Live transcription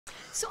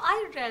So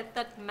I read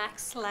that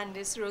Max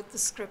Landis wrote the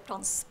script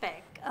on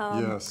spec.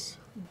 Yes.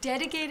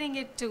 Dedicating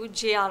it to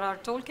J.R.R.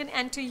 Tolkien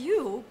and to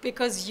you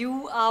because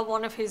you are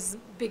one of his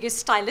biggest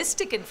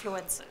stylistic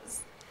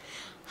influences.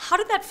 How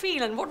did that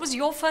feel, and what was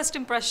your first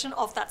impression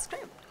of that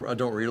script? I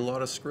don't read a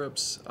lot of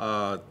scripts,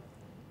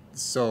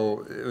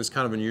 so it was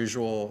kind of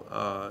unusual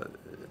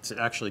to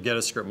actually get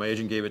a script. My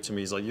agent gave it to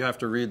me. He's like, "You have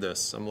to read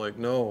this." I'm like,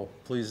 "No,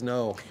 please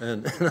no."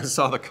 And I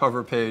saw the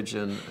cover page,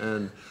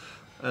 and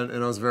I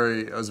was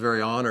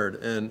very honored.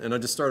 And I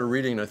just started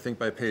reading. And I think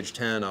by page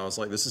 10, I was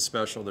like, "This is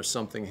special. There's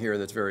something here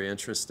that's very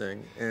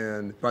interesting."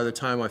 And by the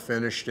time I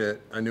finished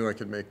it, I knew I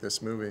could make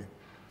this movie.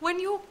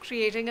 When you're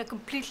creating a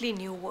completely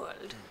new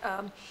world,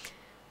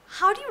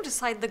 how do you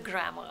decide the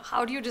grammar?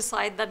 How do you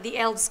decide that the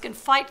elves can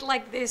fight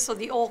like this or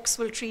the orcs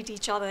will treat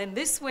each other in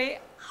this way?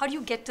 How do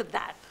you get to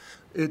that?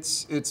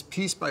 It's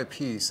piece by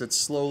piece. It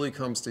slowly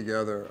comes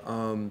together.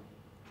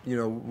 You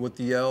know, with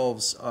the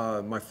elves,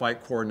 my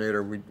fight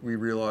coordinator, we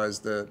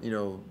realized that, you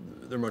know,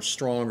 they're much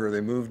stronger,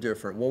 they move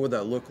different. What would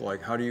that look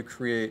like? How do you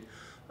create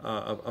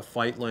a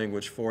fight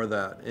language for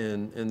that?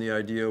 And the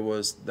idea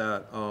was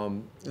that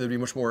it'd be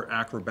much more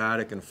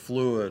acrobatic and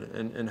fluid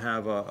and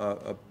have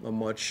a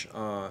much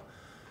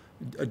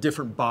a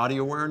different body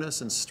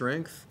awareness and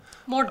strength.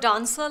 More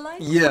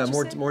dancer-like? Yeah,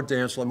 more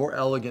dancer-like, more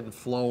elegant and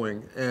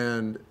flowing.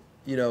 And,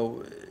 you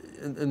know,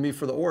 and me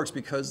for the orcs,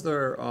 because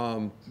they're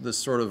this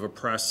sort of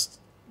oppressed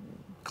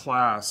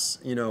class,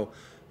 you know,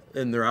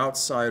 and they're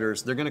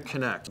outsiders, they're going to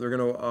connect. They're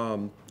going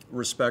to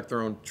respect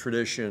their own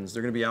traditions.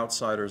 They're going to be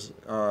outsiders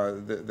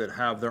that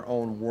have their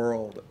own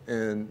world.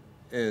 And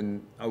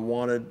I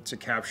wanted to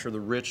capture the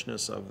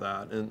richness of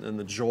that and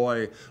the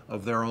joy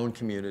of their own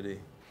community.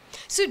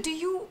 So do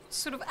you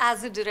sort of,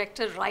 as a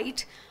director,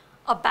 write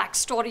a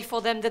backstory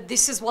for them that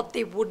this is what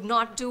they would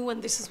not do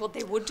and this is what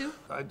they would do?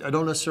 I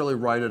don't necessarily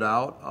write it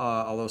out,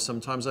 although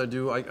sometimes I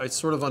do. I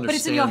sort of understand it. But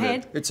it's in your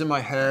head? It's in my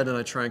head, and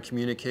I try and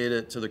communicate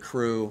it to the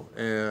crew,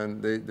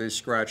 and they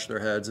scratch their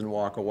heads and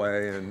walk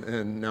away,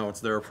 and now it's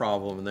their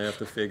problem, and they have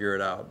to figure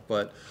it out.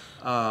 But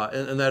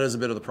and that is a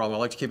bit of the problem. I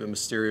like to keep it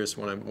mysterious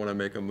when I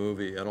make a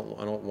movie. I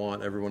don't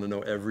want everyone to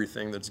know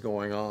everything that's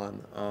going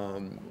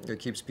on. It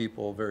keeps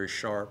people very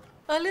sharp.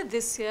 Earlier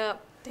this year,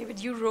 David,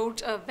 you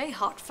wrote a very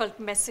heartfelt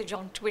message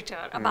on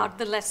Twitter about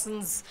the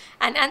lessons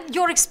and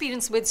your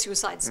experience with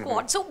Suicide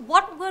Squad. So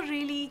what were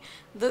really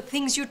the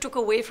things you took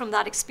away from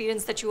that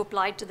experience that you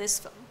applied to this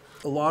film?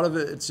 A lot of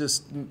it, it's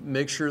just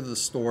make sure the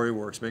story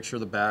works, make sure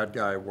the bad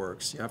guy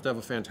works. You have to have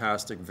a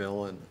fantastic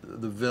villain.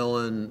 The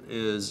villain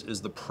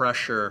is the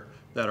pressure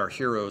that our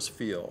heroes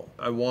feel.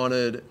 I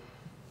wanted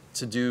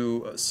to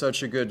do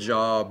such a good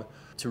job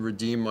to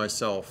redeem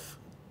myself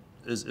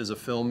as a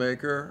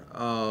filmmaker.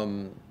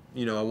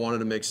 You know, I wanted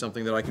to make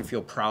something that I can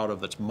feel proud of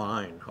that's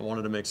mine. I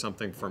wanted to make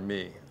something for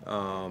me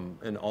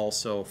and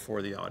also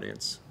for the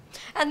audience.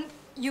 And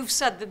you've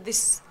said that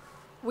this,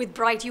 with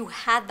Bright, you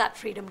had that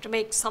freedom to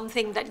make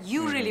something that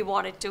you really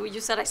wanted to.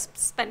 You said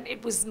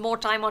it was more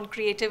time on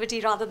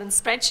creativity rather than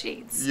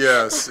spreadsheets.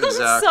 Yes,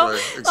 exactly,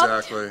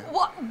 exactly.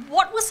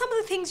 What were some of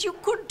the things you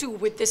could do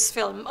with this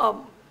film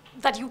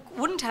that you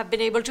wouldn't have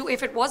been able to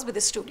if it was with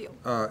a studio?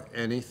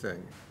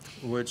 Anything.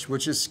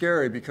 Which is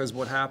scary, because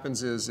what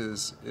happens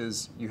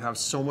is you have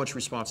so much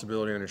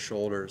responsibility on your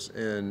shoulders,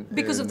 and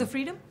because of the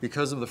freedom?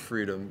 Because of the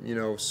freedom, you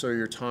know, so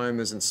your time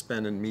isn't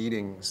spent in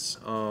meetings.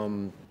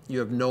 You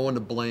have no one to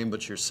blame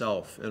but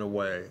yourself, in a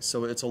way.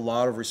 So it's a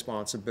lot of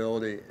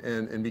responsibility,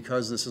 and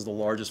because this is the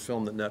largest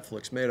film that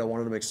Netflix made, I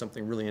wanted to make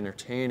something really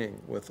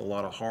entertaining with a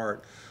lot of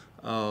heart.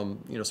 You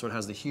know, so it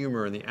has the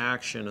humor and the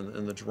action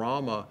and the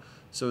drama.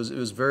 So it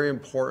was very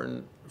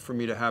important for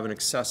me to have an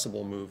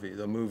accessible movie,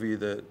 the movie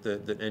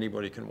that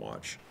anybody can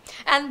watch.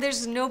 And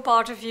there's no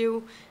part of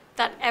you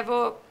that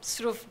ever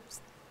sort of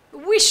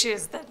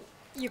wishes that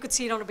you could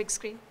see it on a big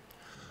screen?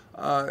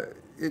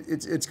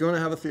 It's going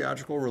to have a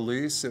theatrical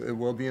release. It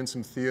will be in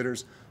some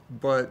theaters,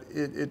 but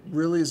it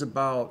really is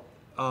about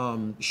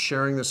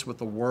sharing this with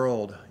the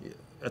world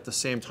at the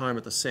same time,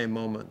 at the same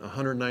moment.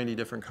 190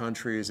 different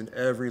countries in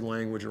every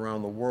language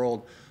around the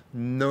world.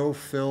 No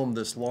film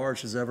this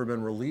large has ever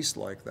been released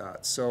like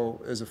that.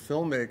 So as a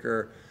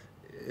filmmaker,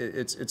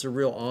 it's a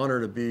real honor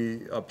to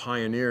be a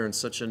pioneer in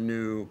such a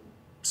new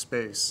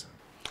space.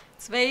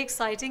 It's very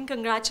exciting.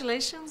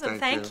 Congratulations and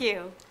thank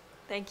you.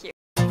 Thank you.